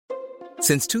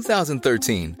Since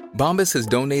 2013, Bombas has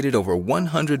donated over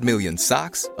 100 million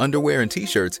socks, underwear, and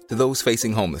T-shirts to those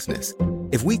facing homelessness.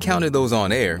 If we counted those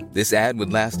on air, this ad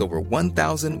would last over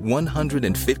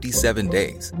 1,157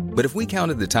 days. But if we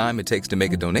counted the time it takes to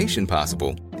make a donation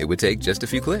possible, it would take just a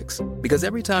few clicks. Because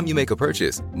every time you make a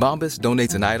purchase, Bombas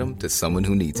donates an item to someone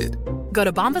who needs it. Go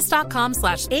to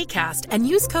bombas.com/ACAST and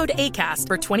use code ACAST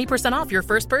for 20% off your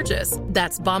first purchase.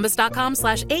 That's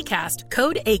bombas.com/ACAST,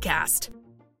 code ACAST.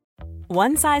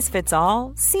 One size fits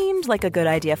all seemed like a good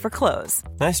idea for clothes.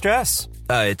 Nice dress.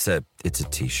 It's a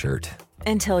t-shirt.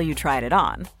 Until you tried it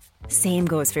on. Same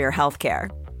goes for your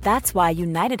healthcare. That's why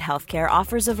United Healthcare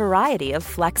offers a variety of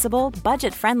flexible,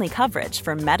 budget-friendly coverage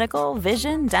for medical,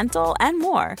 vision, dental, and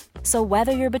more. So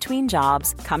whether you're between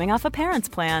jobs, coming off a parent's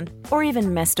plan, or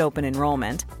even missed open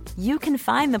enrollment, you can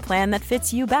find the plan that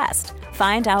fits you best.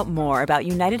 Find out more about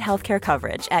United Healthcare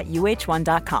coverage at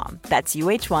uh1.com. That's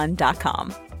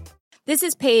uh1.com. This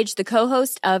is Paige, the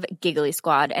co-host of Giggly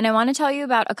Squad, and I want to tell you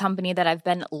about a company that I've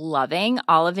been loving,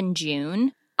 Olive &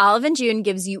 June. Olive & June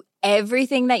gives you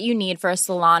everything that you need for a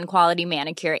salon-quality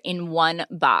manicure in one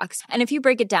box. And if you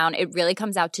break it down, it really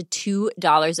comes out to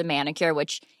 $2 a manicure,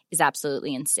 which is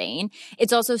absolutely insane.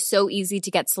 It's also so easy to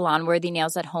get salon-worthy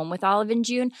nails at home with Olive &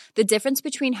 June. The difference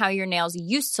between how your nails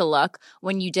used to look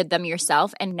when you did them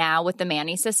yourself and now with the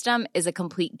Mani system is a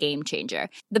complete game changer.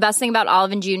 The best thing about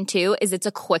Olive & June, too, is it's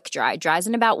a quick dry. Dries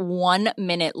in about 1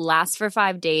 minute, lasts for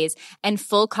 5 days, and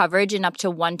full coverage in up to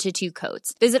 1 to 2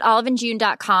 coats. Visit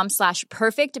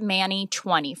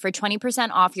oliveandjune.com/perfectmani20 for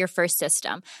 20% off your first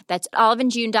system. That's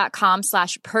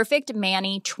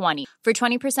oliveandjune.com/perfectmani20 for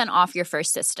 20% off your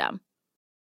first system.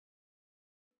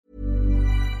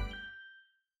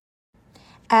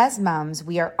 As moms,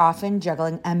 we are often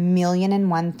juggling a million and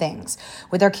one things.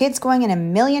 With our kids going in a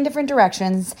million different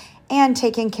directions and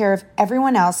taking care of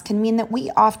everyone else can mean that we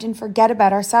often forget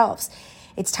about ourselves.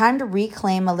 It's time to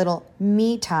reclaim a little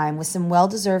me time with some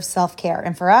well-deserved self-care.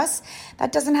 And for us,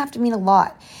 that doesn't have to mean a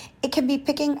lot. It can be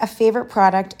picking a favorite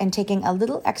product and taking a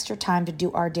little extra time to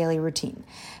do our daily routine.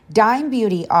 Dime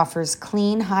Beauty offers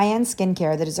clean, high-end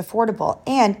skincare that is affordable,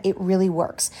 and it really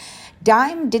works.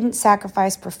 Dime didn't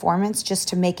sacrifice performance just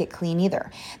to make it clean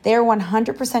either. They are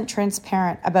 100%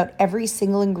 transparent about every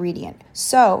single ingredient,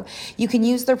 so you can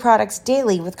use their products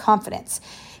daily with confidence.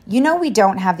 You know we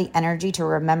don't have the energy to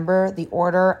remember the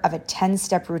order of a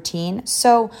 10-step routine,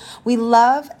 so we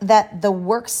love that the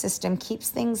work system keeps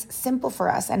things simple for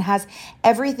us and has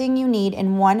everything you need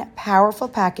in one powerful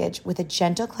package with a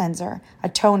gentle cleanser, a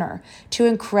toner, 2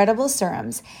 incredible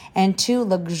serums, and 2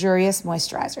 luxurious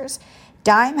moisturizers.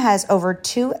 Dime has over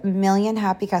 2 million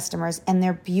happy customers, and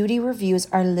their beauty reviews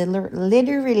are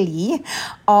literally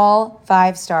all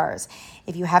 5 stars.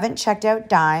 If you haven't checked out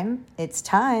Dime, it's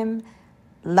time.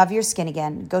 Love your skin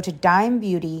again. Go to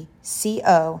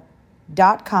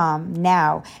dimebeautyco.com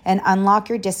now and unlock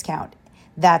your discount.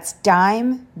 That's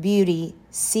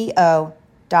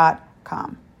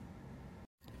dimebeautyco.com.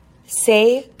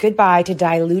 Say goodbye to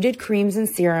diluted creams and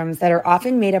serums that are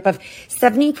often made up of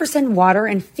 70% water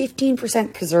and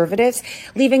 15% preservatives,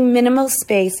 leaving minimal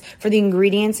space for the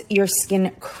ingredients your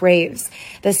skin craves.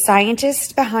 The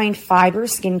scientists behind Fiber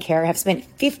Skincare have spent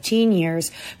 15 years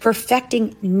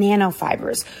perfecting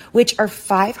nanofibers, which are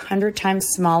 500 times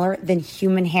smaller than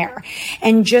human hair.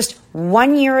 And just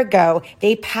 1 year ago,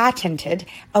 they patented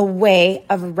a way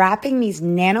of wrapping these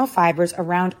nanofibers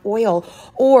around oil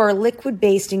or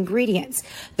liquid-based ingredients.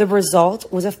 The result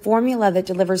was a formula that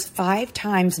delivers 5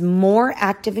 times more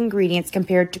active ingredients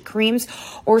compared to creams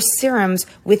or serums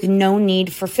with no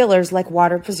need for fillers like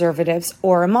water preservatives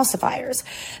or emulsifiers.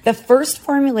 The first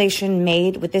formulation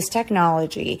made with this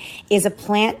technology is a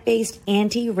plant-based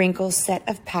anti-wrinkle set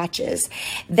of patches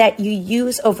that you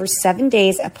use over 7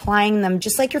 days, applying them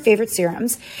just like your favorite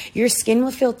serums. Your skin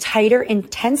will feel tighter in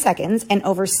 10 seconds, and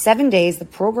over 7 days, the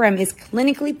program is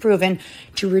clinically proven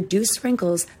to reduce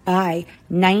wrinkles by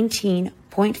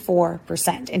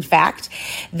 19.4%. In fact,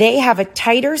 they have a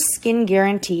tighter skin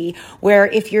guarantee where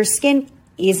if your skin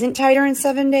isn't tighter in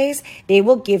 7 days, they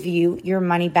will give you your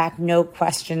money back, no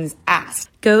questions asked.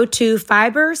 Go to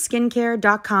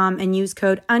fiberskincare.com and use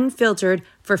code UNFILTERED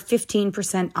for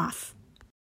 15% off.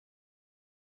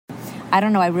 I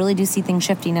don't know. I really do see things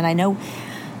shifting, and I know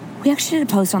we actually did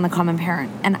a post on the Common Parent,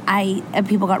 and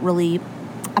people got really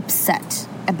upset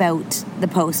about the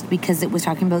post because it was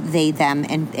talking about they, them,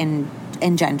 and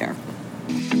gender.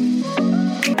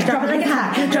 Drop it like a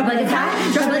hat. Drop it like a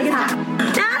hat. Drop it like a hat.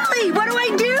 Natalie, what do I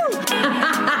do?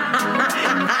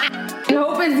 I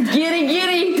hope it's giddy.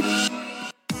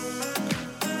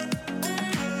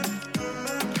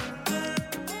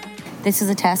 This is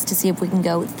a test to see if we can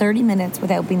go 30 minutes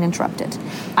without being interrupted.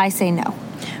 I say no.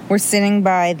 We're sitting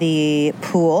by the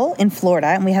pool in Florida,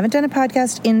 and we haven't done a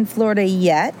podcast in Florida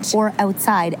yet. Or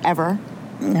outside ever.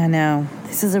 I know.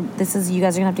 This is you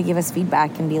guys are gonna have to give us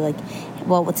feedback and be like,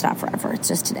 well, it's not forever, it's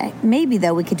just today. Maybe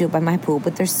though we could do it by my pool,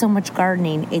 but there's so much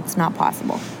gardening, it's not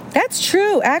possible. That's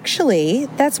true, actually.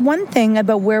 That's one thing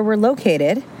about where we're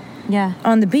located. Yeah.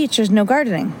 On the beach, there's no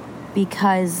gardening.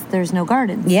 Because there's no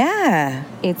gardens. Yeah.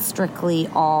 It's strictly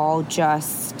all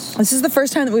just... This is the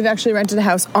first time that we've actually rented a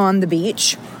house on the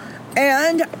beach.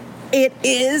 And it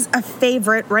is a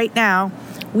favorite right now.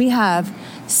 We have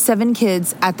 7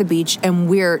 kids at the beach, and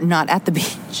we're not at the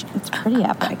beach. It's pretty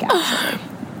epic, actually.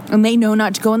 And they know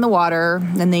not to go in the water,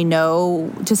 and they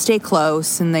know to stay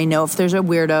close, and they know if there's a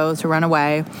weirdo to run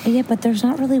away. Yeah, but there's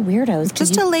not really weirdos.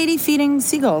 Just a lady feeding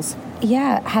seagulls.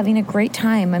 Yeah, having a great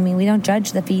time. I mean, we don't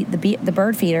judge the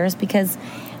bird feeders because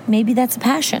maybe that's a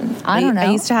passion. I don't know.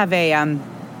 I used to have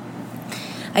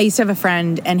a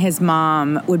friend, and his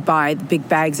mom would buy the big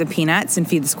bags of peanuts and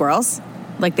feed the squirrels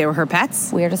like they were her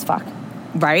pets. Weird as fuck.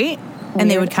 Right?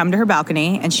 And they would come to her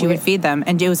balcony, and she would feed them,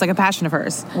 and it was like a passion of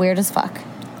hers. Weird as fuck.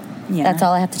 Yeah. That's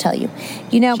all I have to tell you.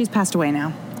 You know, she's passed away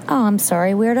now. Oh, I'm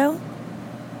sorry, weirdo.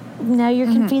 Now you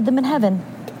can feed them in heaven.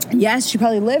 Yes, she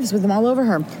probably lives with them all over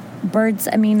her.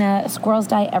 Squirrels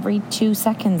die every 2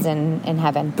 seconds in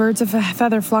heaven. Birds of a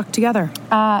feather flock together.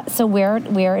 So we're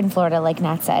in Florida, like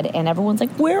Nat said, and everyone's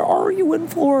like, where are you in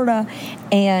Florida?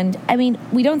 And, I mean,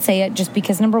 we don't say it just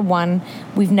because, number one,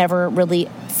 we've never really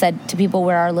said to people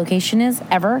where our location is,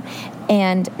 ever.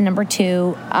 And number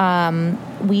two,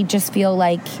 we just feel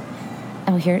like,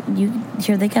 oh, here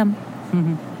they come.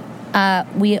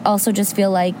 Mm-hmm. We also just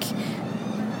feel like,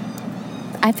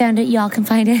 I found it, y'all can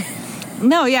find it.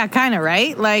 No, yeah, kind of,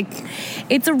 right? Like,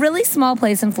 it's a really small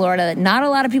place in Florida that not a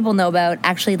lot of people know about.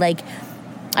 Actually, like,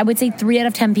 I would say 3 out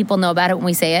of 10 people know about it when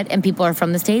we say it, and people are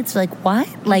from the States. Like,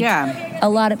 what? Like, yeah. A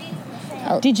lot of...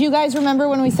 Did you guys remember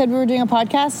when we said we were doing a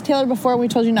podcast, Taylor, before we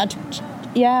told you not to...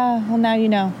 Yeah, well, now you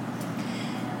know.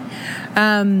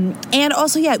 And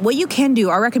also, yeah, what you can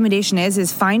do, our recommendation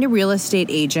is find a real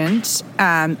estate agent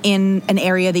in an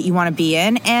area that you want to be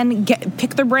in and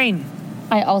pick their brain.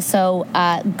 I also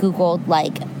Googled,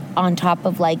 like, on top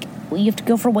of, like, you have to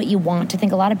go for what you want. I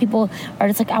think a lot of people are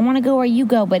just like, I want to go where you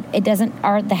go, but it doesn't.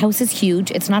 The house is huge.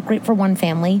 It's not great for one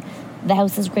family. The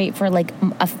house is great for, like,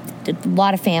 a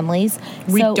lot of families.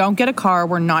 We don't get a car.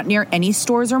 We're not near any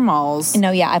stores or malls.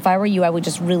 No, yeah. If I were you, I would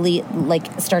just really,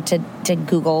 like, start to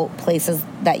Google places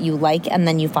that you like, and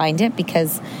then you find it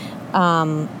because...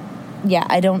 yeah,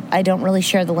 I don't really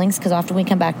share the links because often we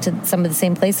come back to some of the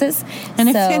same places. And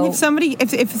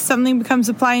if something becomes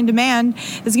supply and demand,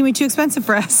 it's gonna be too expensive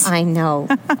for us. I know.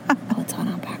 Oh, it's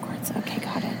on backwards. Okay,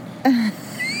 got it.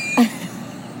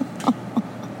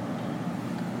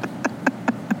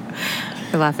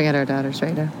 We're laughing at our daughters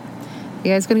right now.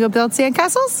 You guys gonna go build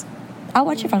sandcastles? I'll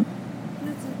watch your phone.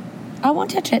 I won't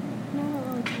touch it.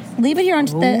 Leave it here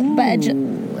onto the edge.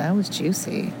 That was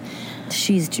juicy.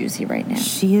 She's juicy right now.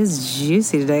 She is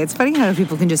juicy today. It's funny how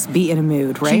people can just be in a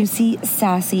mood, right? Juicy,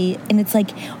 sassy, and it's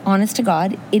like, honest to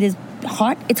God, it is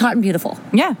hot. It's hot and beautiful.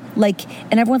 Yeah. Like,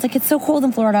 and everyone's like, it's so cold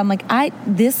in Florida. I'm like, I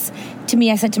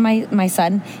said to my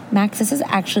son, Max, this is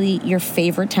actually your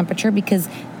favorite temperature because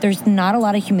there's not a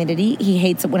lot of humidity. He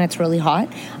hates it when it's really hot.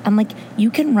 I'm like,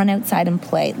 you can run outside and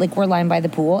play. Like, we're lying by the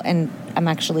pool and I'm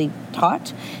actually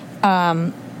hot.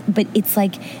 But it's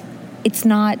like, it's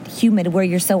not humid where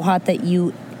you're so hot that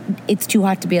it's too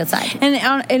hot to be outside.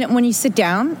 And when you sit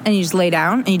down and you just lay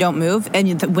down and you don't move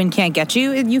and the wind can't get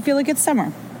you, you feel like it's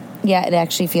summer. Yeah, it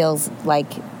actually feels like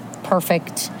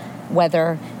perfect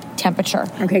weather temperature.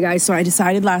 Okay, guys, so I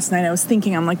decided last night, I was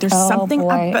thinking, I'm like, there's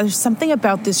something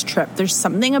about this trip. There's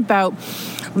something about,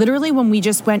 literally when we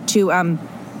just went to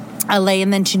LA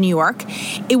and then to New York,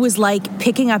 it was like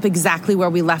picking up exactly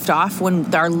where we left off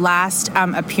when our last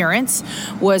appearance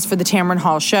was for the Tamron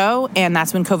Hall show, and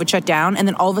that's when COVID shut down. And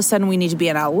then all of a sudden we need to be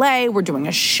in LA, we're doing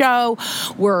a show,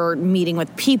 we're meeting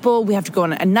with people, we have to go on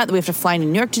we have to fly to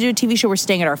New York to do a TV show, we're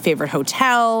staying at our favorite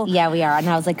hotel. Yeah, we are. And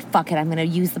I was like, fuck it, I'm gonna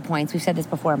use the points. We've said this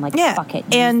before. I'm like, fuck it,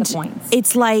 use the points.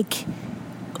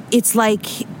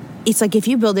 It's like if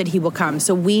you build it, he will come.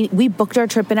 So we booked our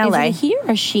trip in LA. Is it a he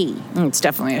or a she? It's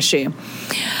definitely a she.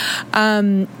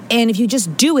 And if you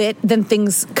just do it, then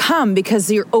things come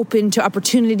because you're open to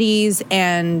opportunities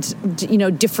and, you know,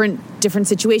 different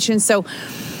situations. So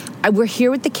we're here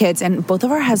with the kids, and both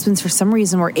of our husbands, for some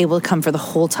reason, were able to come for the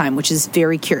whole time, which is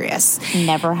very curious.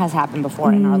 Never has happened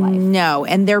before in our life. No,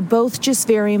 and they're both just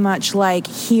very much like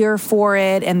here for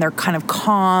it, and they're kind of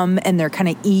calm, and they're kind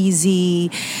of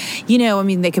easy. You know, I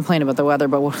mean, they complain about the weather,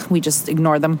 but we just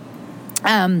ignore them.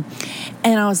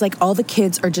 And I was like, all the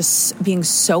kids are just being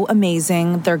so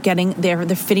amazing. They're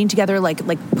fitting together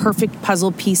like perfect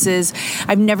puzzle pieces.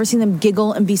 I've never seen them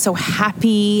giggle and be so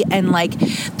happy, and like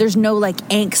there's no like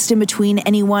angst in between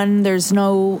anyone. There's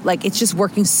no like, it's just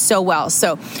working so well.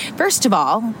 So first of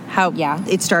all, how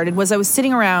it started was I was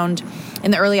sitting around in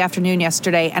the early afternoon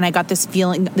yesterday, and I got this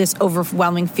feeling, this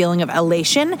overwhelming feeling of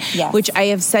elation, which I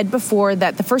have said before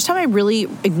that the first time I really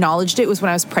acknowledged it was when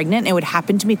I was pregnant. It would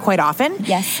happen to me quite often.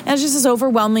 Yes. And it was just this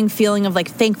overwhelming feeling of like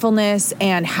thankfulness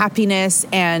and happiness,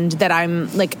 and that I'm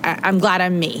glad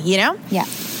I'm me, you know? Yeah.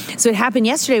 So it happened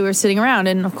yesterday. We were sitting around,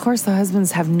 and of course the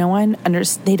husbands have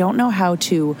they don't know how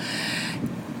to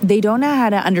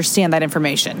understand that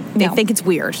information. They think it's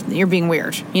weird. You're being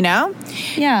weird, you know?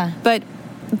 Yeah. But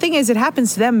the thing is, it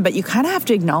happens to them, but you kind of have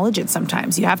to acknowledge it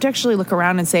sometimes. You have to actually look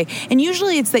around and say, and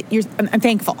usually it's that I'm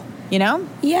thankful, you know?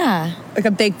 Yeah. Like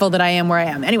I'm thankful that I am where I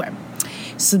am. Anyway,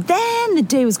 so then the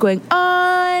day was going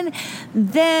on.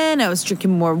 Then I was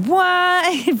drinking more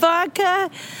wine, vodka.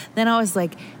 Then I was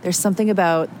like, there's something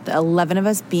about the 11 of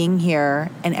us being here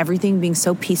and everything being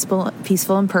so peaceful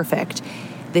and perfect.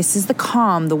 This is the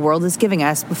calm the world is giving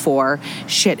us before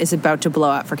shit is about to blow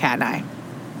up for Kat and I.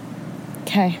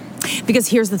 Okay. Because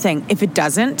here's the thing, if it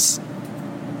doesn't...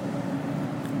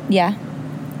 Yeah,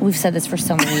 we've said this for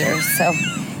so many years, so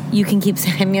you can keep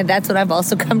saying it. That's what I've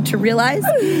also come to realize,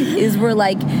 is we're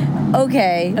like,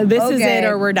 okay. This is it,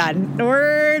 or we're done.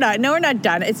 We're not. No, we're not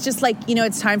done. It's just like, you know,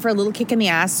 it's time for a little kick in the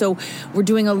ass. So we're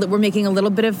making a little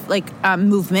bit of like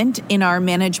movement in our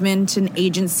management and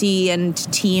agency and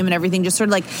team and everything. Just sort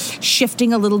of like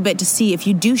shifting a little bit to see if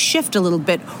you do shift a little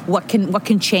bit, what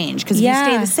can change? Because if you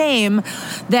stay the same,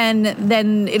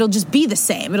 then it'll just be the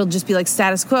same. It'll just be like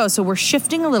status quo. So we're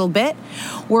shifting a little bit.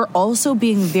 We're also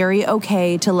being very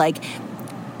okay to like,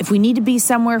 if we need to be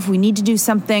somewhere, if we need to do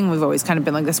something, we've always kind of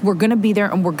been like this, we're going to be there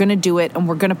and we're going to do it and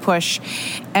we're going to push,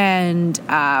 and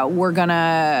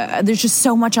there's just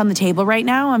so much on the table right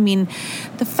now. I mean,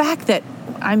 the fact that,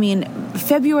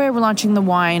 February we're launching the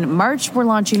wine, March we're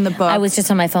launching the book. I was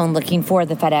just on my phone looking for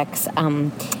the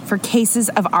FedEx. For cases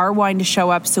of our wine to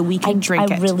show up so we can drink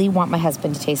it. I really want my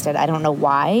husband to taste it. I don't know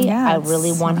why. Yeah, I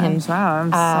really want him.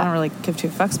 I don't really give two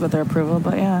fucks about their approval,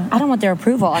 but yeah. I don't want their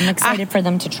approval. I'm excited for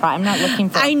them to try. I'm not looking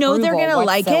for I know they're going to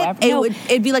like it. No.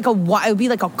 It'd be like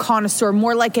a connoisseur,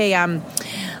 more like a...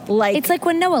 it's like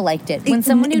when Noah liked it. When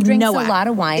someone who drinks a lot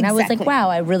of wine, I was like, wow,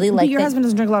 I really like it. Your husband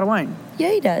doesn't drink a lot of wine. Yeah,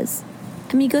 he does.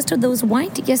 I mean, he goes to those wine...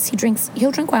 Yes,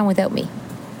 he'll drink wine without me.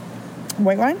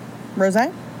 White wine?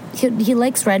 Rosé? He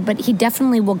likes red, but he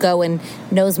definitely will go and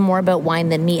knows more about wine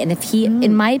than me. And if he,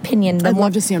 in my opinion... I'd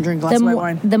love to see him drink a glass of white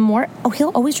wine. The more... Oh,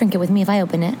 he'll always drink it with me if I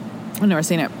open it. I've never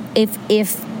seen it. He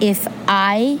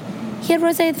had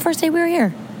rosé the first day we were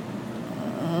here.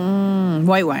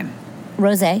 White wine.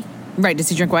 Rosé. Right. Does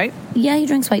he drink white? Yeah, he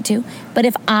drinks white too. But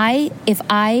if I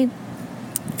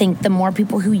think the more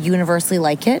people who universally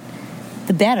like it,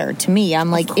 the better to me.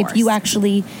 I'm like, if you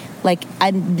actually like,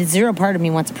 zero part of me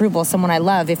wants approval. Someone I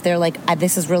love, if they're like,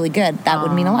 this is really good, that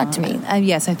would mean a lot to me.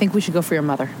 Yes, I think we should go for your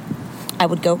mother. I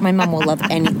would go. My mom will love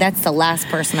any. That's the last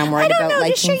person I'm worried about. Are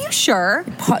you sure?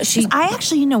 I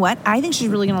actually, you know what? I think she's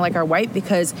really going to like our white,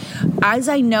 because as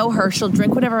I know her, she'll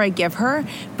drink whatever I give her,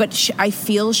 but I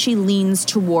feel she leans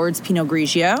towards Pinot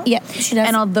Grigio. Yeah, she does.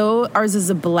 And although ours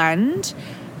is a blend,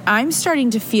 I'm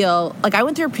starting to feel like I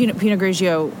went through a Pinot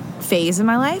Grigio phase in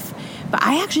my life, but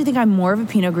I actually think I'm more of a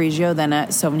Pinot Grigio than a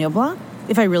Sauvignon Blanc,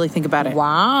 if I really think about it.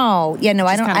 Wow. Yeah, no,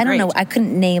 I don't know. I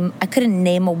couldn't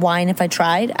name a wine if I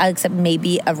tried, except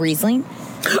maybe a Riesling.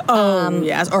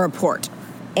 Yes, or a port.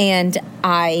 And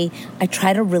I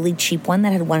tried a really cheap one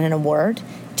that had won an award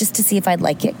just to see if I'd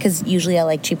like it, because usually I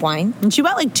like cheap wine. And she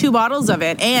bought like 2 bottles of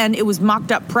it, and it was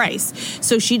mocked up price.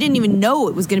 So she didn't even know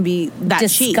it was going to be that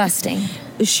cheap. Disgusting.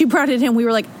 She brought it in. We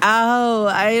were like, oh,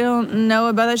 I don't know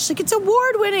about that. She's like, it's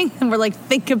award winning. And we're like,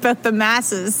 think about the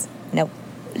masses. Nope.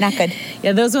 Not good.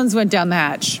 Yeah, those ones went down the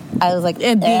hatch. I was like,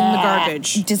 and being the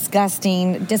garbage.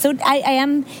 Disgusting. So I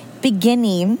am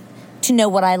beginning to know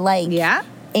what I like. Yeah?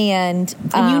 And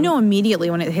you know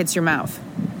immediately when it hits your mouth.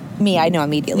 Me, I know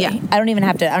immediately. Yeah. I don't even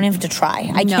have to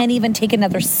try. I can't even take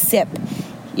another sip.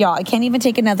 Y'all, I can't even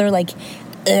take another, like,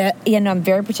 I'm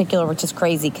very particular, which is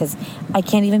crazy, because I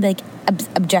can't even be like,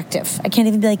 objective. I can't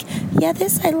even be like, yeah,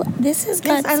 this has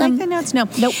got I like the notes. No.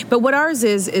 Nope. But what ours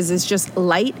is it's just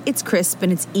light, it's crisp,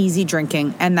 and it's easy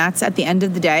drinking. And that's at the end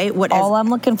of the day what all I'm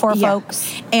looking for,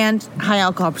 folks. And high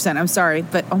alcohol percent. I'm sorry,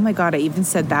 but oh my God, I even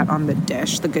said that on the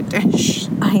dish, the good dish.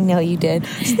 I know you did.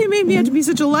 They made me have to be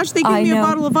such a lush. They gave me a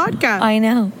bottle of vodka. I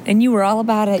know. And you were all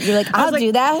about it. You're like, I'll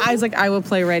do that. I was like, I will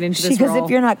play right into this role. Because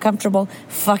if you're not comfortable,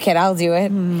 fuck it, I'll do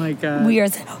it. Oh my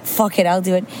God. Fuck it, I'll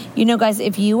do it. You know, guys,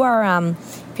 if you are,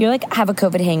 if you're like have a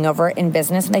COVID hangover in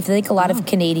business, and I feel like a lot of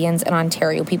Canadians and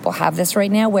Ontario people have this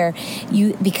right now, where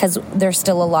because there's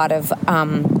still a lot of,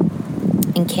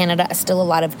 in Canada, still a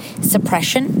lot of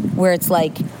suppression, where it's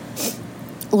like,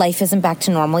 life isn't back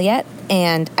to normal yet.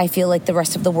 And I feel like the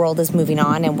rest of the world is moving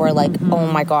on, and we're like, oh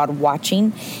my God,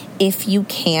 watching. If you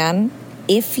can,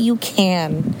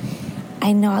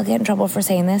 I know I'll get in trouble for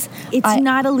saying this. It's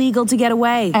not illegal to get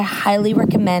away. I highly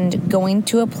recommend going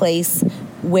to a place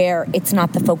where it's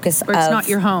not the focus Where it's not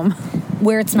your home.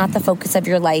 Where it's not the focus of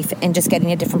your life, and just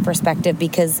getting a different perspective,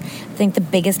 because I think the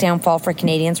biggest downfall for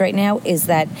Canadians right now is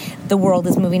that the world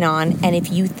is moving on, and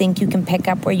if you think you can pick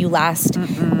up where you last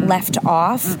left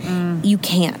off, you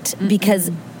can't,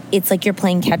 because it's like you're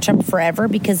playing catch up forever,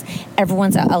 because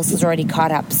everyone else is already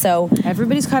caught up. So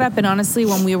everybody's caught up, and honestly,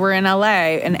 when we were in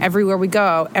LA and everywhere we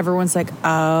go, everyone's like,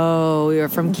 "Oh, you're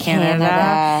from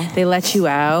Canada. They let you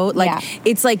out." Like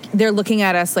it's like they're looking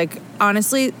at us like,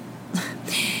 honestly,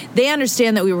 they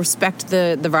understand that we respect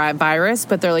the virus,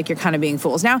 but they're like, "You're kind of being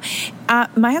fools." Now,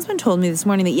 my husband told me this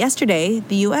morning that yesterday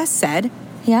the U.S. said,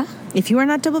 if you are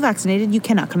not double vaccinated, you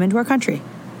cannot come into our country.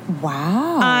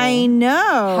 Wow. I know.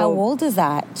 How old is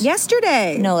that?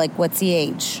 Yesterday. No, like, what's the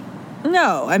age?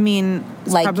 No, I mean,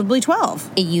 like, probably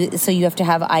 12. So you have to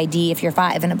have ID if you're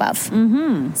 5 and above.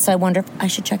 Mm-hmm. So I wonder if I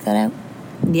should check that out.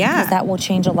 Yeah. Because that will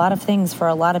change a lot of things for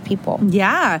a lot of people.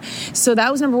 Yeah. So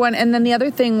that was number one. And then the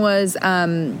other thing was,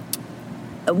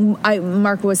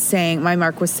 Mark was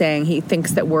saying he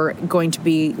thinks that we're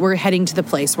heading to the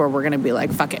place where we're going to be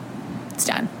like, fuck it, it's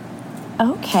done.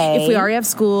 Okay. If we already have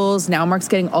schools, now Mark's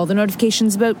getting all the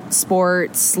notifications about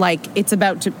sports. Like, it's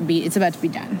about to be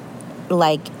done.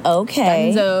 Like,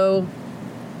 okay. So,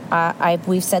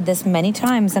 we've said this many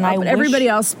times, and but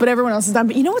everyone else is done.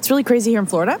 But you know what's really crazy here in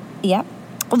Florida? Yep.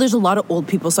 Well, there's a lot of old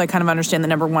people, so I kind of understand that,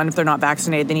 number one, if they're not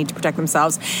vaccinated, they need to protect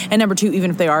themselves. And number two, even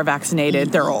if they are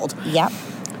vaccinated, they're old. Yep.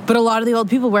 But a lot of the old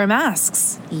people wear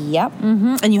masks. Yep.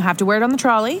 Mm-hmm. And you have to wear it on the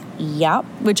trolley. Yep.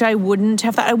 Which I wouldn't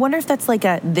have thought. I wonder if that's like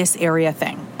a this area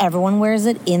thing. Everyone wears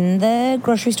it in the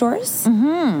grocery stores.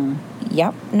 Mm-hmm.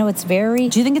 Yep. No, it's very...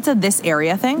 Do you think it's a this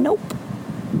area thing? Nope.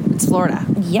 It's Florida.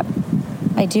 Yep.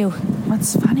 I do.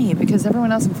 That's funny, because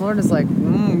everyone else in Florida is like,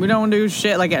 we don't do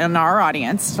shit. Like, in our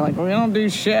audience, like, we don't do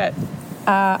shit.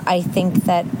 I think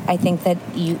that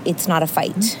it's not a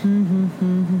fight.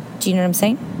 Mm-hmm. Do you know what I'm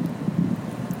saying?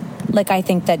 Like, I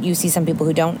think that you see some people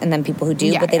who don't, and then people who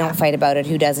do, but they don't fight about it,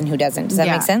 who does and who doesn't. Does that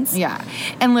make sense? Yeah.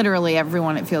 And literally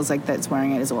everyone, it feels like that's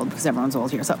wearing it is old, because everyone's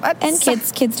old here. So and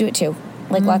kids do it too.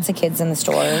 Like, lots of kids in the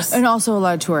stores. And also a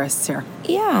lot of tourists here.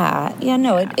 Yeah. Yeah,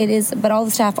 no, it is. But all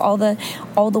the staff, all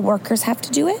the workers have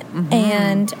to do it. Mm-hmm.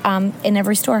 And in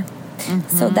every store.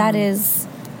 Mm-hmm. So that is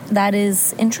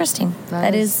interesting.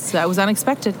 That was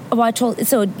unexpected. Well,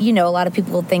 a lot of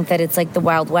people think that it's like the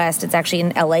Wild West. It's actually in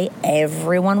LA.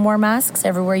 Everyone wore masks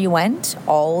everywhere you went.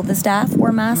 All the staff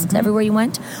wore masks everywhere you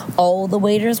went. All the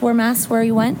waiters wore masks where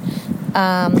you went.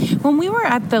 When we were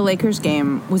at the Lakers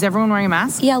game, was everyone wearing a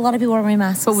mask? Yeah, a lot of people were wearing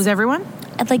masks. But was everyone?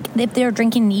 Like, if they were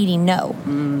drinking and eating, no.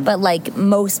 But, like,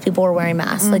 most people were wearing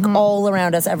masks. Like, all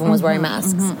around us, everyone was wearing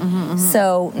masks.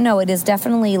 So, no, it is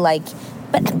definitely, like...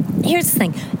 But here's the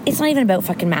thing. It's not even about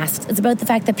fucking masks. It's about the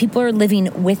fact that people are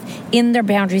living within their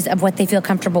boundaries of what they feel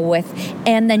comfortable with,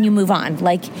 and then you move on.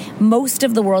 Like, most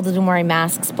of the world has been wearing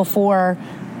masks before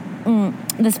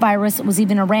this virus was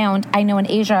even around. I know in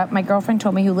Asia, my girlfriend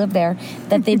told me, who lived there,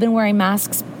 that they've been wearing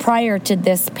masks prior to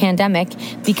this pandemic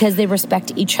because they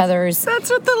respect each other's That's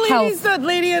what the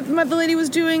lady was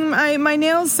doing my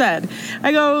nails said.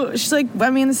 She's like,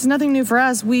 I mean, this is nothing new for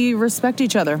us. We respect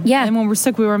each other. Yeah. And when we're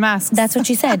sick, we wear masks. That's what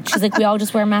she said. She's like, we all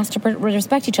just wear masks to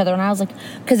respect each other. And I was like,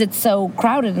 because it's so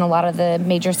crowded in a lot of the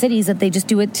major cities that they just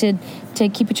do it to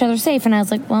keep each other safe. And I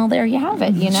was like, well, there you have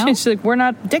it, you know? She's like, we're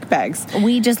not dick bags.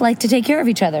 We just like to take care of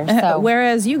each other. So.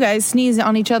 Whereas you guys sneeze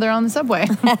on each other on the subway.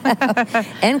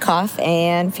 And cough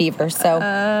and fever. So, all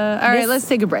right, let's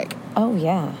take a break. Oh,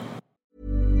 yeah.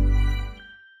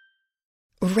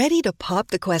 Ready to pop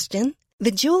the question? The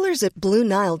jewelers at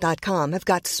BlueNile.com have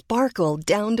got sparkle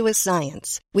down to a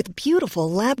science with beautiful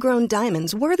lab-grown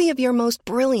diamonds worthy of your most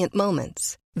brilliant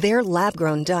moments. Their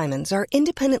lab-grown diamonds are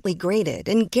independently graded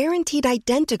and guaranteed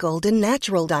identical to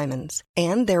natural diamonds,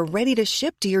 and they're ready to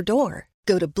ship to your door.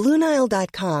 Go to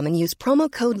BlueNile.com and use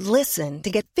promo code LISTEN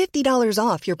to get $50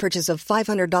 off your purchase of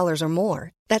 $500 or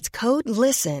more. That's code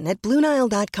LISTEN at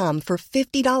BlueNile.com for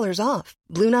 $50 off.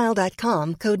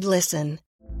 BlueNile.com, code LISTEN.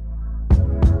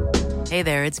 Hey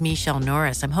there, it's Michelle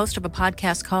Norris. I'm host of a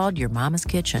podcast called Your Mama's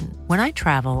Kitchen. When I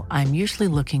travel, I'm usually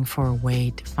looking for a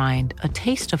way to find a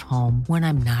taste of home when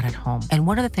I'm not at home. And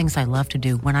one of the things I love to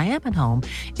do when I am at home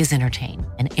is entertain.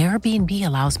 And Airbnb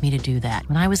allows me to do that.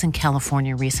 When I was in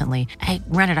California recently, I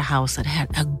rented a house that had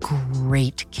a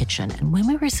great kitchen. And when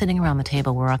we were sitting around the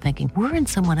table, we're all thinking, we're in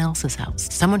someone else's house.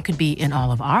 Someone could be in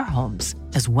all of our homes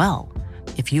as well.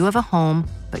 If you have a home,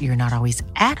 but you're not always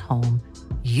at home,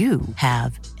 you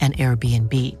have an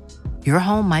Airbnb. Your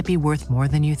home might be worth more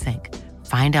than you think.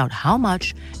 Find out how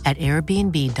much at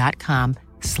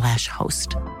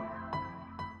airbnb.com/host.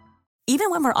 Even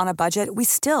when we're on a budget, we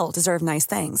still deserve nice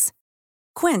things.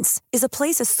 Quince is a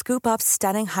place to scoop up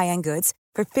stunning high-end goods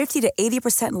for 50 to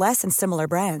 80% less than similar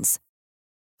brands.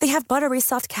 They have buttery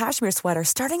soft cashmere sweaters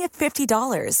starting at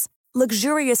 $50,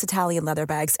 luxurious Italian leather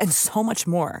bags, and so much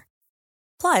more.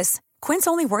 Plus, Quince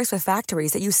only works with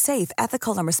factories that use safe,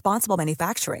 ethical, and responsible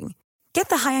manufacturing. Get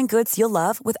the high-end goods you'll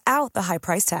love without the high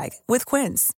price tag with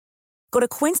Quince. Go to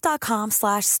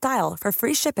quince.com/style for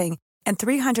free shipping and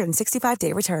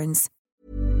 365-day returns.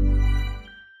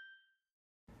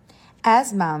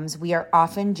 As moms, we are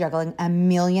often juggling a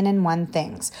million and one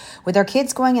things. With our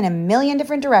kids going in a million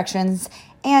different directions,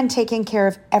 and taking care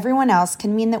of everyone else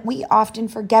can mean that we often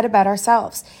forget about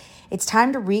ourselves. It's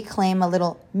time to reclaim a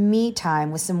little me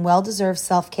time with some well-deserved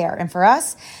self-care. And for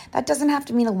us, that doesn't have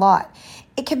to mean a lot.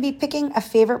 It can be picking a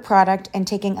favorite product and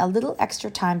taking a little extra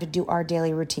time to do our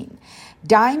daily routine.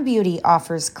 Dime Beauty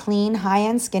offers clean,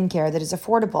 high-end skincare that is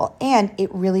affordable, and it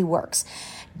really works.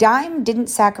 Dime didn't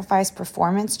sacrifice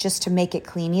performance just to make it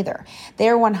clean either. They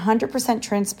are 100%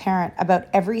 transparent about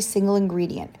every single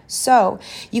ingredient, so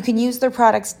you can use their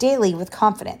products daily with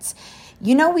confidence.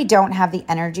 You know we don't have the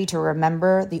energy to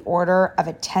remember the order of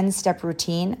a 10-step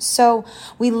routine, so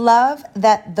we love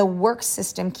that the work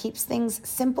system keeps things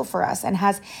simple for us and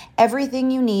has everything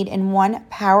you need in one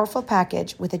powerful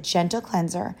package with a gentle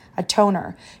cleanser, a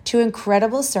toner, 2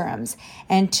 incredible serums,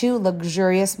 and 2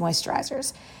 luxurious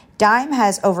moisturizers. Dime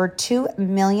has over 2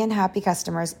 million happy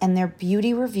customers, and their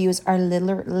beauty reviews are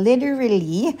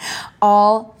literally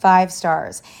all 5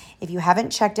 stars. If you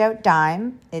haven't checked out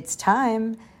Dime, it's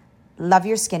time. Love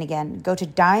your skin again. Go to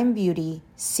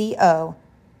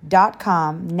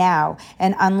dimebeautyco.com now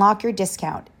and unlock your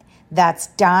discount. That's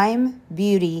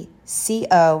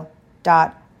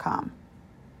dimebeautyco.com.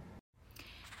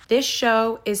 This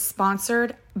show is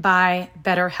sponsored by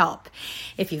BetterHelp.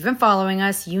 If you've been following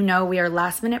us, you know we are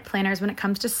last-minute planners when it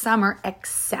comes to summer,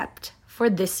 except for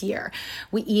this year.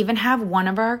 We even have one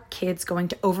of our kids going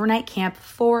to overnight camp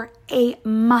for a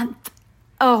month,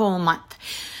 a whole month.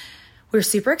 We're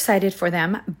super excited for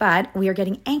them, but we are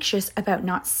getting anxious about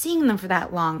not seeing them for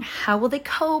that long. How will they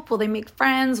cope? Will they make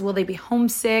friends? Will they be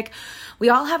homesick? We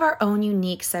all have our own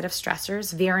unique set of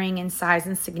stressors, varying in size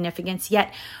and significance,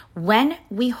 yet when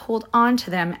we hold on to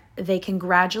them, they can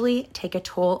gradually take a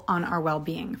toll on our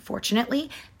well-being. Fortunately,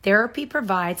 therapy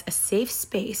provides a safe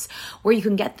space where you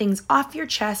can get things off your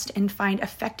chest and find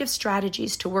effective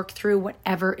strategies to work through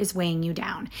whatever is weighing you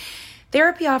down.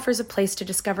 Therapy offers a place to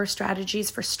discover strategies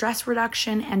for stress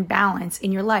reduction and balance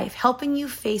in your life, helping you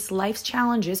face life's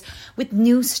challenges with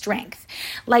new strength.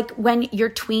 Like when your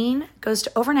tween goes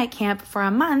to overnight camp for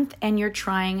a month and you're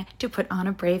trying to put on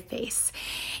a brave face.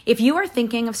 If you are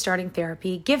thinking of starting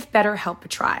therapy, give BetterHelp a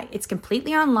try. It's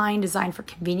completely online, designed for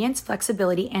convenience,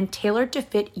 flexibility, and tailored to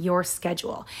fit your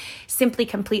schedule. Simply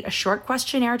complete a short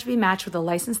questionnaire to be matched with a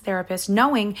licensed therapist,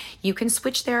 knowing you can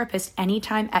switch therapists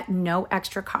anytime at no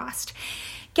extra cost.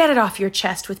 Get it off your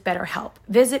chest with BetterHelp.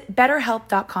 Visit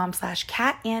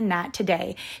betterhelp.com/catandnat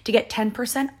today to get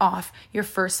 10% off your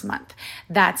first month.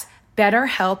 That's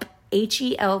BetterHelp,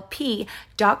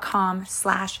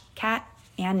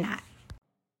 HELP.com/catandnat.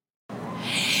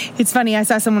 It's funny, I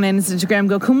saw someone on Instagram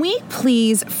go, can we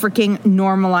please freaking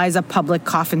normalize a public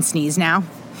cough and sneeze now?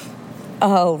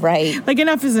 Oh, right. Like,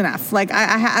 enough is enough. Like,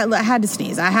 I had to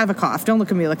sneeze. I have a cough. Don't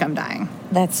look at me like I'm dying.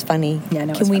 That's funny. Yeah,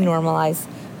 no, Can we normalize?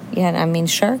 Yeah, I mean,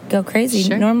 sure, go crazy.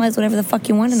 Sure. Normalize whatever the fuck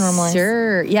you want to normalize.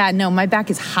 Sure. Yeah, no, my back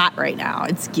is hot right now.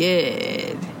 It's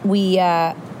good. We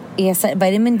Yes,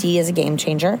 vitamin D is a game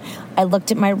changer. I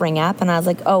looked at my Ring app and I was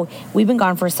like, oh, we've been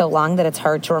gone for so long that it's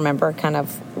hard to remember kind of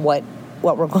what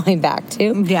we're going back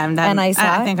to. Yeah,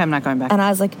 I think I'm not going back. And I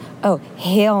was like, oh,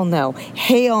 hell no.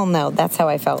 Hell no. That's how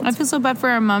I felt. I feel so bad for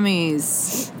our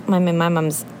mummies. My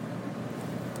mom's...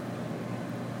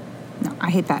 No,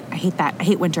 I hate that. I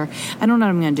hate winter. I don't know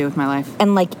what I'm going to do with my life.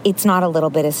 And, like, it's not a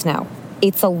little bit of snow.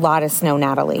 It's a lot of snow,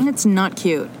 Natalie. It's not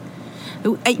cute.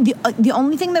 The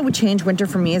only thing that would change winter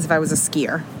for me is if I was a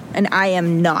skier. And I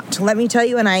am not. Let me tell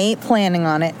you, and I ain't planning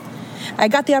on it. I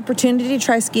got the opportunity to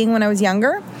try skiing when I was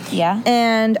younger. Yeah.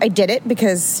 And I did it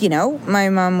because, my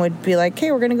mom would be like,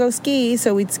 hey, we're going to go ski.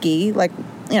 So we'd ski,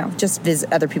 just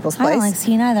visit other people's place. I don't like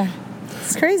skiing either.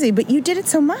 It's crazy, but you did it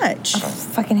so much. I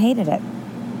fucking hated it.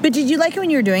 But did you like it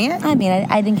when you were doing it? I mean,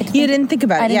 I didn't get to You didn't think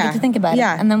about it, I didn't get to think about it.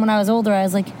 And then when I was older, I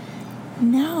was like,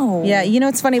 no. Yeah,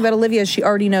 what's funny about Olivia is she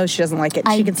already knows she doesn't like it.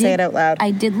 She can say it out loud. I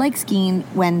did like skiing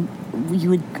when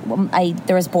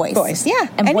there was boys. Boys, yeah.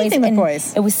 And anything with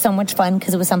boys. It was so much fun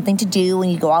because it was something to do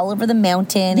and you go all over the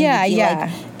mountain. Yeah,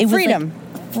 and it freedom.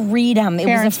 Was like freedom.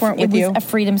 Parents weren't with you. It was a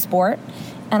freedom sport.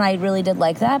 And I really did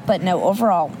like that. But no,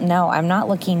 overall, no, I'm not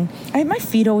looking. My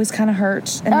feet always kind of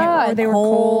hurt. And they were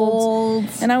cold.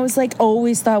 And I was like,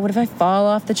 always thought, what if I fall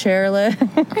off the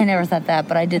chairlift? I never thought that,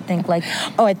 but I did think like...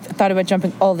 Oh, I thought about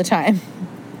jumping all the time.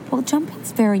 Well,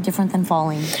 jumping's very different than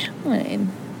falling.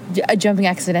 Jumping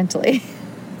accidentally.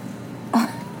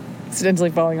 Accidentally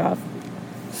falling off.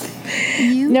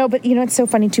 No, but it's so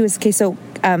funny too is, okay, so...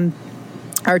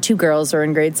 our two girls are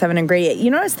in grade 7 and grade 8.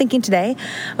 You know what I was thinking today?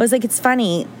 I was like, it's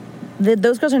funny.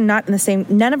 Those girls are not in the same...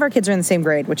 None of our kids are in the same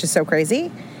grade, which is so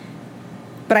crazy.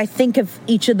 But I think of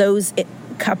each of those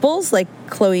couples, like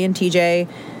Chloe and TJ,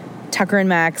 Tucker and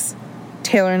Max,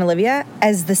 Taylor and Olivia,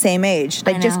 as the same age.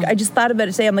 I just thought about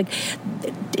it today. I'm like,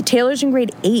 Taylor's in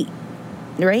grade 8.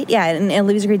 Right? Yeah, and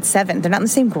Olivia's in grade 7. They're not in the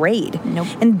same grade. Nope.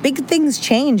 And big things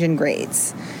change in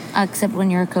grades. Except when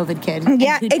you're a COVID kid.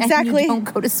 Yeah, exactly. And you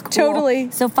don't go to school.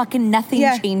 Totally. So fucking nothing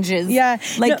changes. Yeah.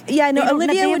 Olivia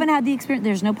they haven't had the experience.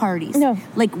 There's no parties. No.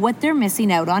 Like, what they're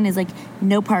missing out on is, like,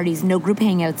 no parties, no group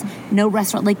hangouts, no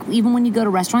restaurant. Like, even when you go to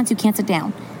restaurants, you can't sit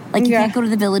down. Like, you can't go to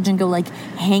the village and go, like,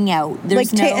 hang out.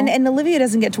 There's and Olivia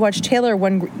doesn't get to watch Taylor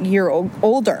 1 year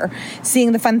older,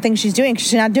 seeing the fun things she's doing because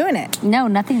she's not doing it. No,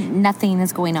 nothing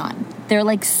is going on. They're,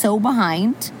 like, so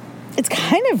behind. It's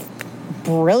kind of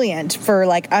brilliant for,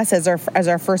 like, us as our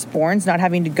firstborns not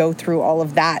having to go through all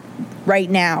of that right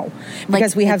now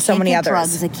because we have so many others.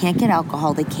 Drugs, they can't get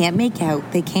alcohol, they can't make out,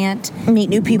 they can't meet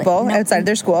new people outside of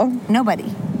their school.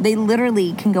 Nobody. They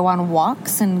literally can go on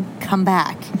walks and come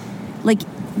back. Like,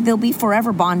 they'll be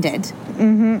forever bonded.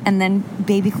 Mm-hmm. And then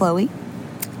baby Chloe.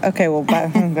 Okay, well,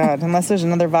 oh God, unless there's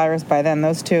another virus by then,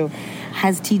 those two.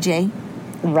 Has TJ.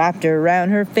 Wrapped around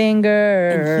her finger.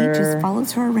 And he just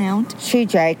follows her around.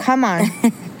 TJ, come on.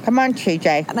 Come on,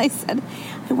 TJ. And I said,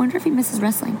 I wonder if he misses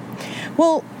wrestling.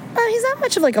 Well, he's not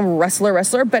much of like a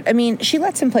wrestler, but I mean, she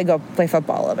lets him play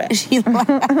football a bit. He's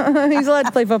allowed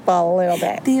to play football a little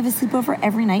bit. They have a sleepover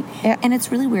every night. Yeah. And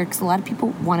it's really weird because a lot of people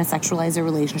want to sexualize their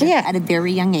relationship at a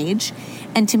very young age.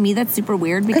 And to me, that's super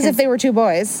weird because if they were two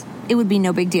boys, it would be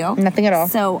no big deal. Nothing at all.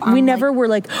 So we never were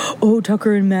like, oh,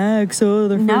 Tucker and Max,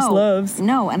 their first loves.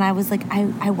 No, and I was like,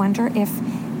 I wonder if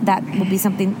that would be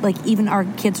something, like, even our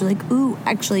kids are like, ooh,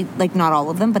 actually, like, not all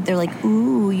of them, but they're like,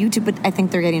 ooh, you two, but I think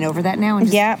they're getting over that now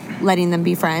and just letting them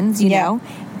be friends, you know?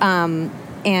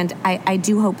 And I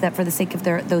do hope that for the sake of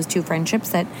those two friendships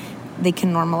that they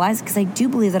can normalize, because I do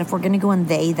believe that if we're going to go on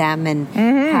they, them, and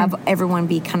have everyone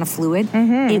be kind of fluid,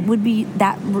 it would be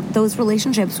that those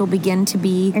relationships will begin to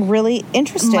be really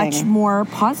interesting, much more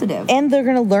positive. And they're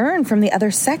going to learn from the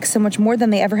other sex so much more than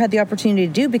they ever had the opportunity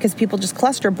to do, because people just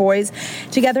cluster boys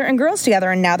together and girls together,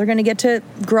 and now they're going to get to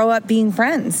grow up being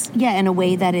friends. Yeah, in a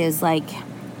way that is like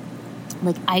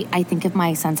I think of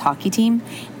my son's hockey team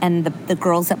and the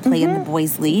girls that play in the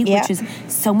boys' league, which is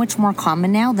so much more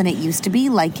common now than it used to be.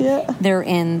 Like, they're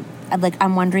in, like,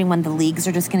 I'm wondering when the leagues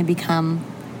are just going to become,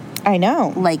 I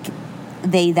know, like,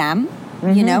 they, them,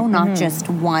 you know, not just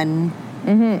one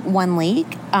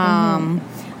league.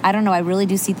 I don't know. I really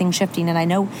do see things shifting. And I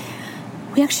know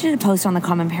we actually did a post on the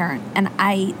Common Parent,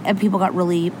 and people got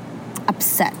really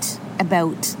upset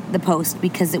about the post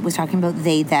because it was talking about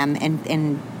they, them,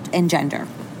 and gender.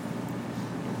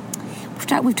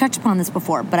 We've touched upon this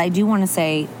before, but I do want to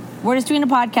say, we're just doing a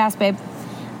podcast, babe.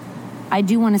 I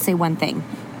do want to say one thing,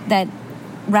 that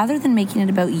rather than making it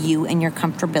about you and your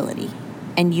comfortability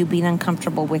and you being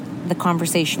uncomfortable with the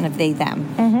conversation of they,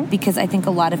 them, because I think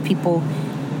a lot of people,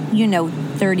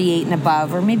 38 and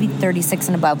above, or maybe 36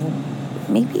 and above,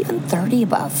 maybe even 30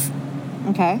 above.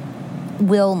 Okay.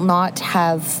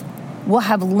 will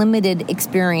have limited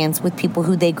experience with people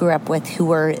who they grew up with who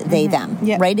were they, them,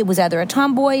 right? It was either a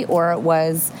tomboy or it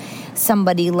was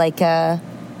somebody like a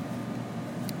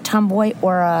tomboy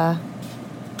or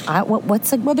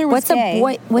what's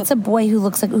a boy who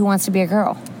looks like who wants to be a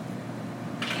girl?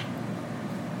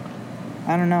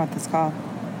 I don't know what that's called.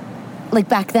 Like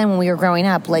back then when we were growing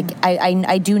up, like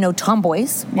I do know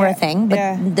tomboys were a thing,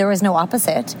 but there was no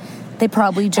opposite. They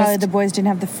probably just... the boys didn't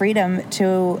have the freedom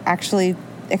to actually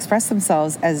express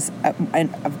themselves as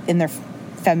in their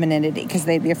femininity because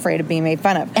they'd be afraid of being made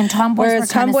fun of. And tomboys were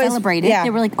kind of celebrated. Yeah.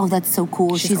 They were like, oh, that's so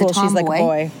cool. She's a tomboy. She's like a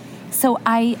boy. So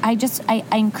I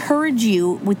encourage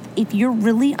you, if you're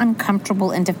really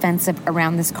uncomfortable and defensive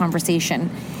around this conversation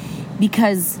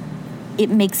because it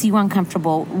makes you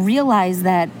uncomfortable, realize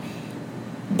that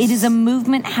it is a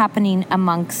movement happening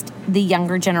amongst the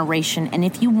younger generation. And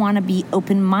if you want to be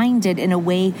open-minded in a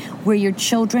way where your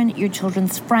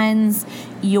children's friends,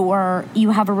 you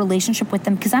have a relationship with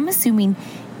them, because I'm assuming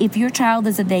if your child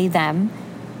is a they, them,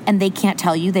 and they can't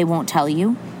tell you, they won't tell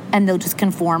you, and they'll just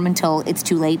conform until it's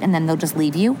too late, and then they'll just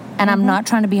leave you. And I'm not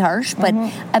trying to be harsh, but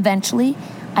eventually,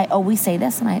 I always say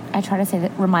this, and I try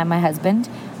to remind my husband,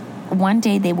 one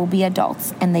day they will be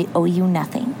adults and they owe you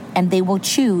nothing, and they will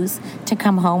choose to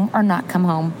come home or not come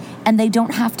home, and they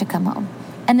don't have to come home.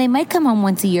 And they might come home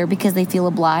once a year because they feel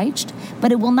obliged,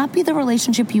 but it will not be the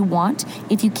relationship you want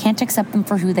if you can't accept them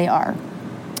for who they are.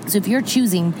 So if you're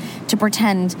choosing to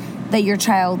pretend that your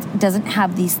child doesn't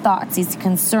have these thoughts, these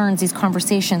concerns, these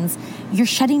conversations, you're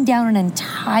shutting down an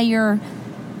entire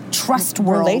trust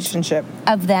world relationship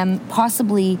of them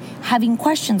possibly having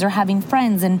questions or having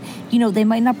friends. And, they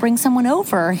might not bring someone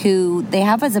over who they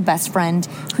have as a best friend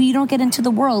who you don't get into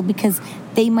the world because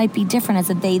they might be different as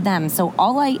a they, them. So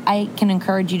all I can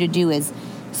encourage you to do is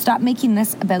stop making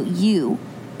this about you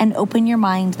and open your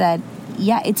mind that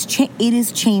it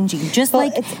is changing. Just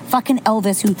like fucking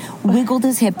Elvis, who wiggled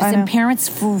his hips and parents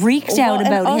freaked out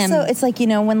about him. Also, it's like,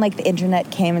 when like the internet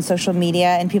came and social media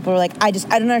and people were like, I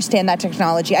don't understand that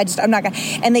technology. I'm not gonna,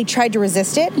 and they tried to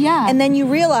resist it. Yeah. And then you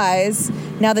realize,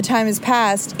 now the time has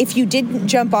passed, if you didn't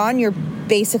jump on, you're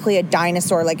basically a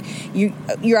dinosaur. Like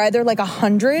you're either like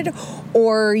 100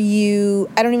 or I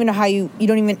don't even know how you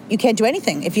can't do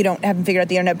anything if you haven't figured out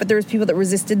the internet. But there was people that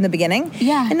resisted in the beginning.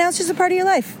 Yeah. And now it's just a part of your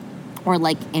life. Or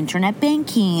like internet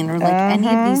banking or like any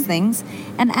of these things.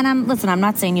 And I'm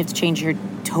not saying you have to change your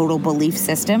total belief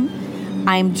system.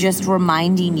 I'm just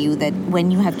reminding you that when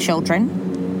you have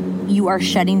children, you are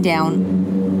shutting down.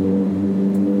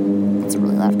 It's a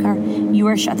really loud car.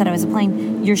 You're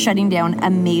shutting down a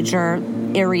major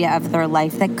area of their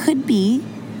life that could be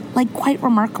like quite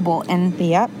remarkable. And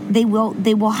they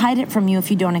will hide it from you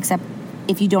if you don't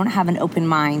have an open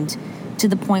mind, to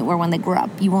the point where when they grow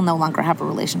up, you will no longer have a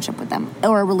relationship with them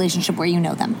or a relationship where you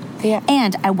know them. Yeah.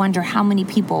 And I wonder how many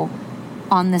people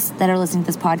on this that are listening to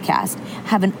this podcast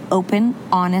have an open,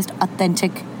 honest,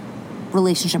 authentic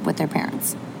relationship with their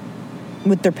parents.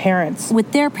 With their parents.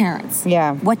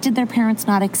 Yeah. What did their parents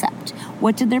not accept?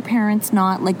 What did their parents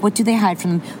not, what do they hide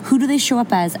from them? Who do they show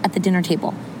up as at the dinner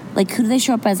table? Like, who do they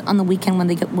show up as on the weekend when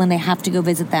they have to go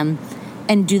visit them?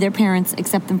 And do their parents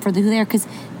accept them for who they are? Because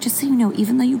just so you know,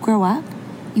 even though you grow up,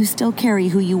 you still carry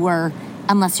who you were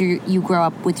unless you grow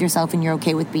up with yourself and you're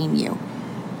okay with being you.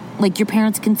 Like, your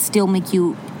parents can still make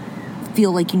you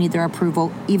feel like you need their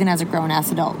approval, even as a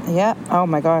grown-ass adult. Yeah. Oh,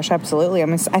 my gosh, absolutely. I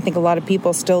mean, I think a lot of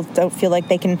people still don't feel like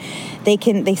they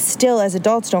still, as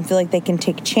adults, don't feel like they can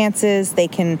take chances, they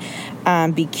can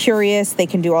be curious, they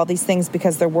can do all these things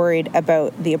because they're worried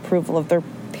about the approval of their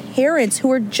parents,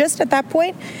 who are just at that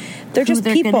point, they're just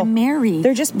people. They're going to marry.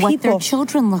 They're just people. What their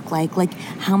children look like. Like,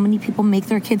 how many people make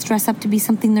their kids dress up to be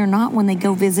something they're not when they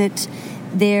go visit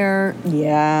their...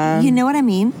 Yeah. You know what I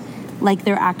mean? Like,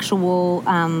 their actual...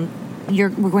 we're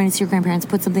going to see your grandparents,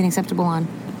 put something acceptable on.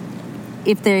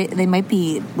 If they might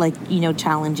be,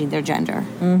 challenging their gender.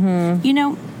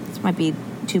 Mm-hmm. This might be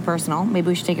too personal. Maybe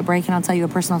we should take a break and I'll tell you a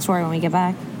personal story when we get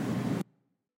back.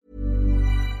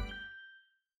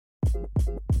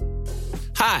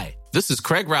 Hi, this is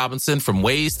Craig Robinson from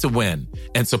Ways to Win,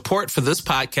 and support for this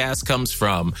podcast comes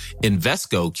from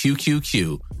Invesco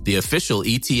QQQ, the official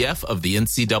ETF of the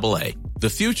NCAA.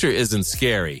 The future isn't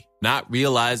scary. Not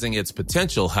realizing its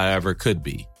potential, however, could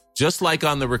be. Just like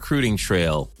on the recruiting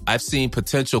trail, I've seen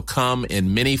potential come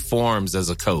in many forms as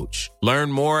a coach.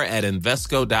 Learn more at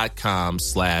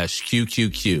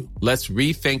Invesco.com/QQQ. Let's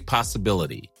rethink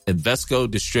possibility. Invesco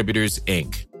Distributors,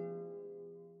 Inc.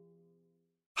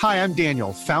 Hi, I'm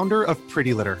Daniel, founder of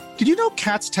Pretty Litter. Did you know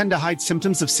cats tend to hide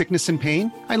symptoms of sickness and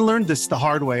pain? I learned this the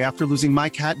hard way after losing my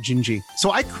cat, Gingy. So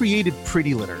I created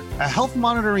Pretty Litter, a health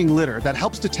monitoring litter that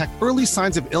helps detect early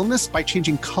signs of illness by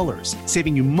changing colors,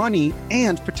 saving you money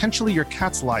and potentially your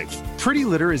cat's life. Pretty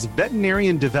Litter is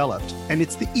veterinarian developed, and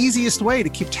it's the easiest way to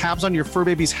keep tabs on your fur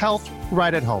baby's health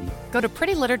right at home. Go to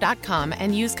prettylitter.com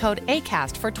and use code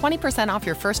ACAST for 20% off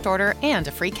your first order and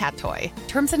a free cat toy.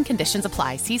 Terms and conditions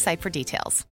apply. See site for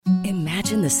details.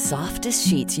 Imagine the softest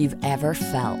sheets you've ever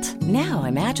felt. Now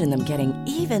imagine them getting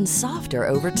even softer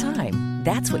over time.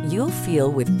 That's what you'll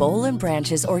feel with Boll &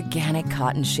 Branch's organic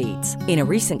cotton sheets. In a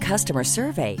recent customer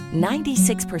survey,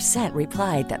 96%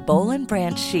 replied that Boll &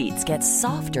 Branch sheets get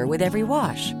softer with every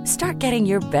wash. Start getting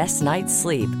your best night's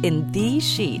sleep in these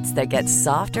sheets that get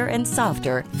softer and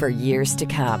softer for years to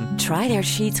come. Try their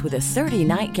sheets with a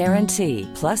 30-night guarantee.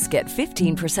 Plus, get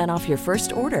 15% off your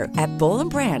first order at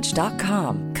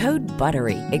bollandbranch.com. Code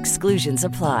BUTTERY. Exclusions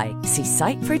apply. See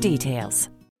site for details.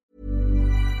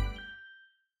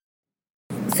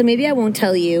 So maybe I won't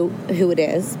tell you who it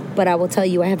is, but I will tell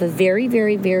you I have a very,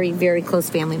 very, very, very close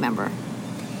family member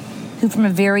who from a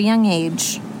very young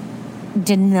age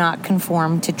did not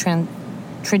conform to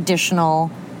traditional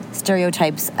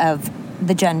stereotypes of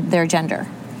their gender.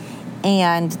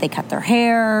 And they cut their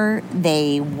hair,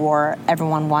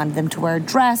 everyone wanted them to wear a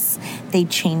dress, they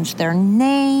changed their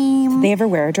name. Did they ever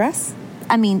wear a dress?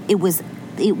 I mean, it was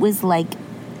like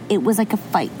a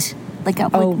fight.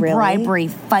 Really? Bribery,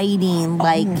 fighting,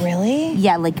 really?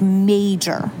 Yeah, like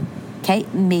major. Okay,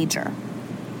 major.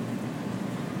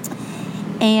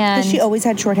 And has she always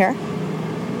had short hair?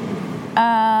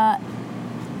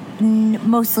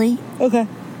 Mostly. Okay.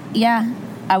 Yeah.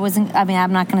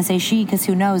 I'm not going to say she because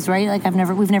who knows, right? Like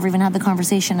we've never even had the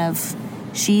conversation of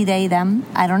she, they, them.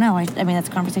 I don't know. I mean, that's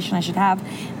a conversation I should have.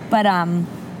 But,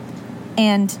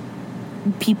 and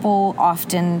people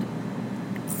often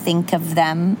think of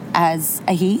them as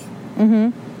a he.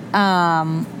 Mm-hmm.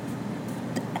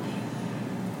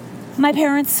 My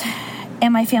parents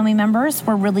and my family members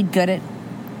were really good at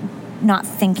not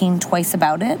thinking twice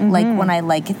about it. Mm-hmm. Like when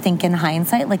I think in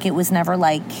hindsight, it was never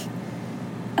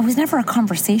a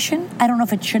conversation. I don't know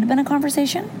if it should have been a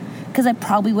conversation because it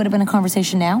probably would have been a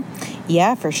conversation now.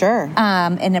 Yeah, for sure.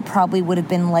 And it probably would have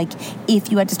been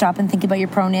if you had to stop and think about your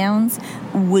pronouns,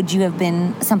 would you have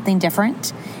been something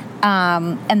different?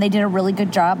 And they did a really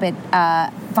good job at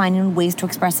finding ways to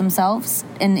express themselves.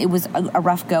 And it was a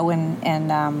rough go in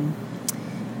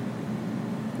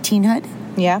teenhood.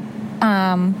 Yeah.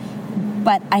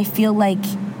 But I feel like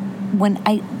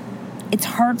it's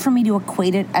hard for me to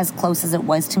equate it as close as it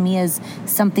was to me as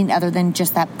something other than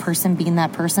just that person being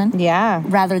that person. Yeah.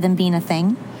 Rather than being a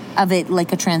thing of it,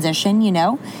 like a transition,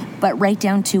 but right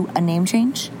down to a name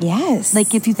change. Yes.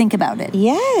 If you think about it.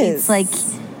 Yes.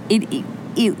 It's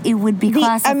it would be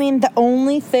classic. I mean, the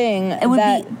only thing it would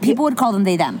be, people would call them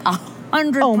they, them.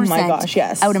 100%. Oh my gosh,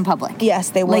 yes. Out in public.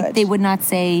 Yes, they would. They would not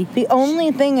say. The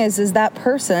only thing is that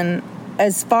person,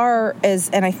 as far as,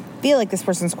 and I feel like this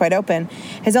person's quite open,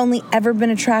 has only ever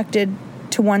been attracted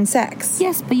to one sex.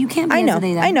 Yes, but you can't be I know. as a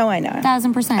they, them. I know.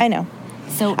 1,000%. I know.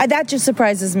 So that just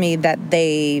surprises me that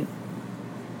they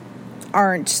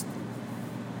aren't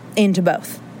into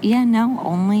both. Yeah, no,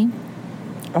 only.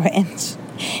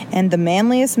 And the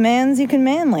manliest mans you can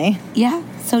manly. Yeah,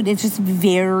 so it's just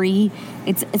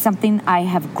it's something I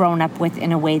have grown up with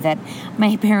in a way that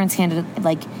my parents handled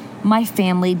it. My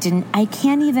family didn't,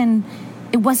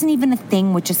 it wasn't even a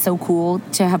thing, which is so cool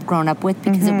to have grown up with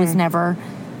because it was never,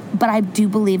 but I do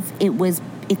believe it was,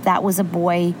 if that was a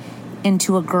boy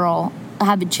into a girl,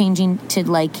 have it changing to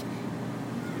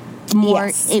more,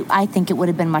 yes. I think it would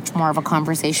have been much more of a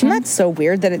conversation. And that's so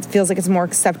weird that it feels like it's more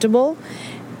acceptable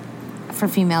for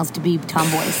females to be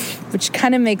tomboys. Which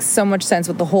kind of makes so much sense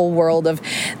with the whole world of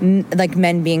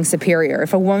men being superior.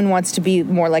 If a woman wants to be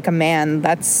more like a man,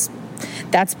 that's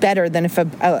better than if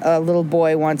a little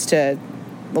boy wants to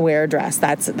wear a dress.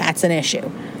 That's an issue.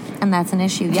 And that's an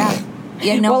issue, yeah.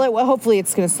 Yeah, no. Well, hopefully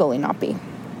it's going to slowly not be.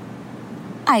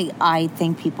 I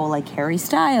think people like Harry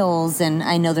Styles, and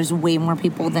I know there's way more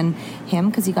people than him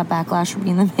because he got backlash for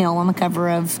being the male on the cover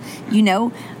of,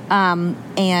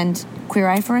 and Queer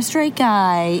Eye for a Straight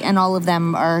Guy, and all of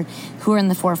them who are in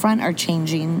the forefront are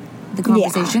changing the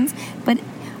conversations. Yeah. But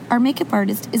our makeup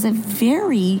artist is a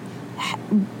very,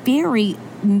 very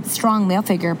strong male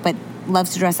figure, but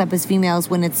loves to dress up as females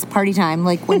when it's party time,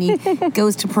 when he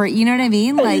goes to party. You know what I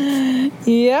mean?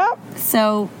 Yeah.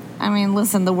 So, I mean,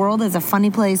 listen, the world is a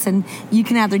funny place, and you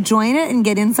can either join it and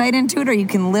get insight into it, or you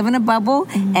can live in a bubble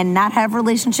and not have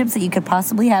relationships that you could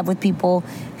possibly have with people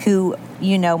who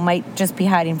might just be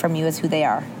hiding from you as who they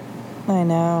are. I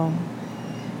know.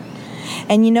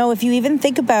 And if you even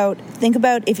think about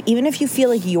if you feel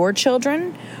like your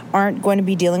children aren't going to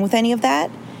be dealing with any of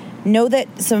that, know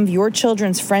that some of your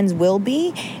children's friends will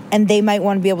be, and they might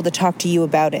want to be able to talk to you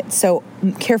about it. So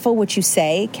careful what you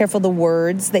say, careful the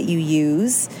words that you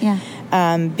use. Yeah.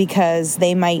 Because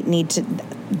they might need to,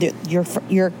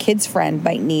 your kid's friend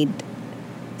might need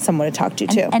someone to talk to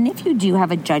too. And if you do have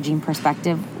a judging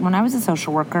perspective, when I was a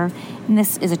social worker, and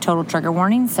this is a total trigger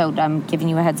warning, so I'm giving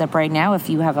you a heads up right now. If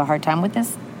you have a hard time with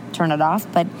this, turn it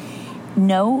off. But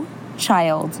no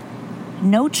child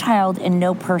and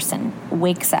no person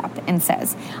wakes up and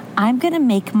says, I'm going to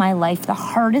make my life the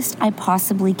hardest I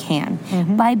possibly can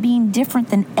by being different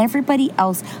than everybody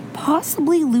else,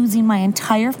 possibly losing my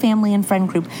entire family and friend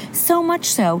group, so much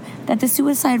so that the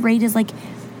suicide rate is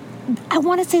I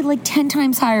want to say 10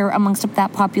 times higher amongst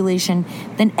that population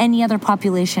than any other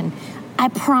population. I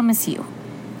promise you,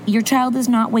 your child is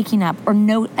not waking up, or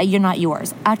no, you're not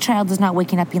yours. Our child is not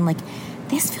waking up being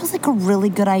this feels like a really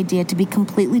good idea to be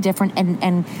completely different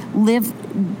and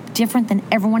live different than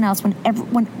everyone else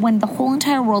when the whole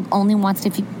entire world only wants to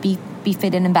be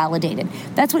fit in and validated.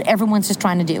 That's what everyone's just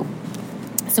trying to do.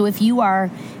 So if you are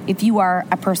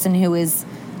a person who is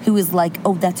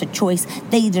oh, that's a choice,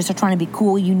 they just are trying to be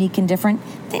cool, unique, and different,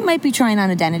 they might be trying on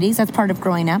identities. That's part of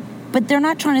growing up. But they're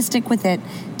not trying to stick with it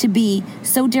to be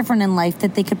so different in life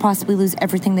that they could possibly lose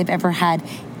everything they've ever had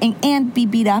and be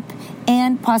beat up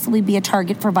and possibly be a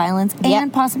target for violence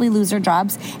and possibly lose their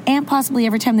jobs and possibly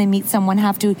every time they meet someone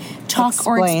have to talk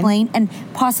or explain and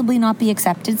possibly not be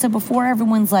accepted. So before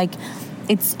everyone's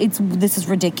this is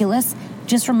ridiculous,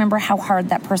 just remember how hard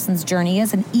that person's journey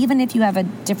is. And even if you have a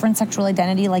different sexual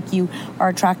identity, like you are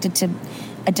attracted to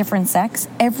a different sex,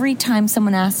 every time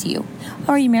someone asks you, oh,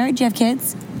 are you married? Do you have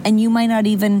kids? And you might not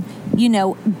even,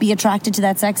 be attracted to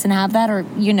that sex and have that or,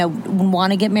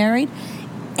 want to get married.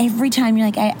 Every time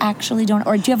you're I actually don't.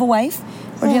 Or do you have a wife?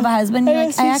 Or do you have a husband? You're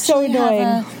I actually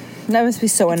have a... That must be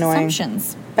so annoying.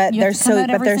 Assumptions. But they're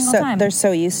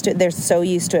so used to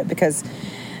it because,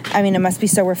 it must be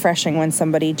so refreshing when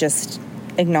somebody just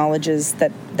acknowledges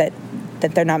that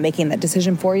they're not making that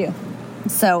decision for you.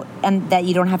 So, and that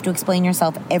you don't have to explain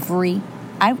yourself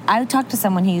I talked to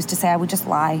someone who used to say I would just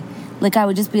lie. I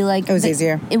would just be it was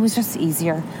easier. It was just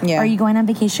easier. Yeah. Are you going on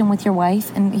vacation with your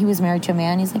wife? And he was married to a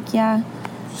man. He's yeah.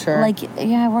 Sure.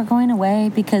 Yeah, we're going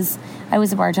away because I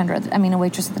was a bartender, a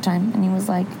waitress at the time. And he was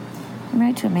I'm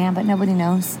married to a man, but nobody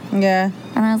knows. Yeah.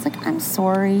 And I was I'm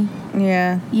sorry.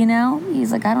 Yeah.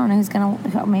 He's I don't know who's going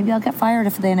to, maybe I'll get fired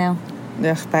if they know.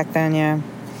 Ugh, back then, yeah.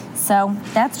 So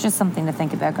that's just something to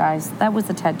think about, guys. That was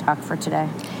the TED Talk for today.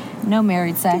 No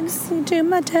married sex. Do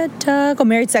my TED Talk. Oh,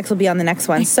 married sex will be on the next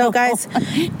one. So, guys.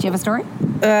 Do you have a story?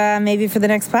 Maybe for the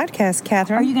next podcast,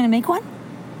 Catherine. Are you going to make one?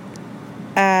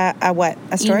 What?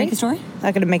 A story? You make a story? I'm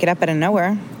not going to make it up out of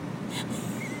nowhere. Do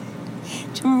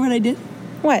you remember what I did?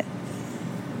 What?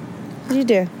 What did you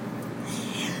do?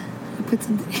 I put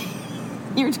something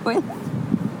in your toilet.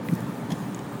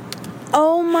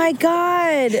 Oh my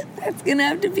God. That's going to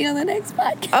have to be on the next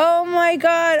podcast. Oh my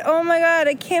God.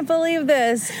 I can't believe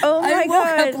this. Oh my God.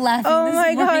 I woke up laughing Oh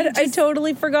my morning, God. I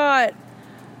totally forgot.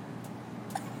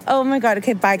 Oh my God.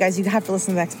 Okay, bye guys. You have to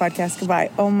listen to the next podcast.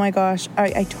 Goodbye. Oh my gosh.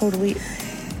 I totally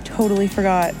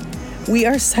forgot. We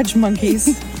are such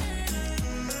monkeys.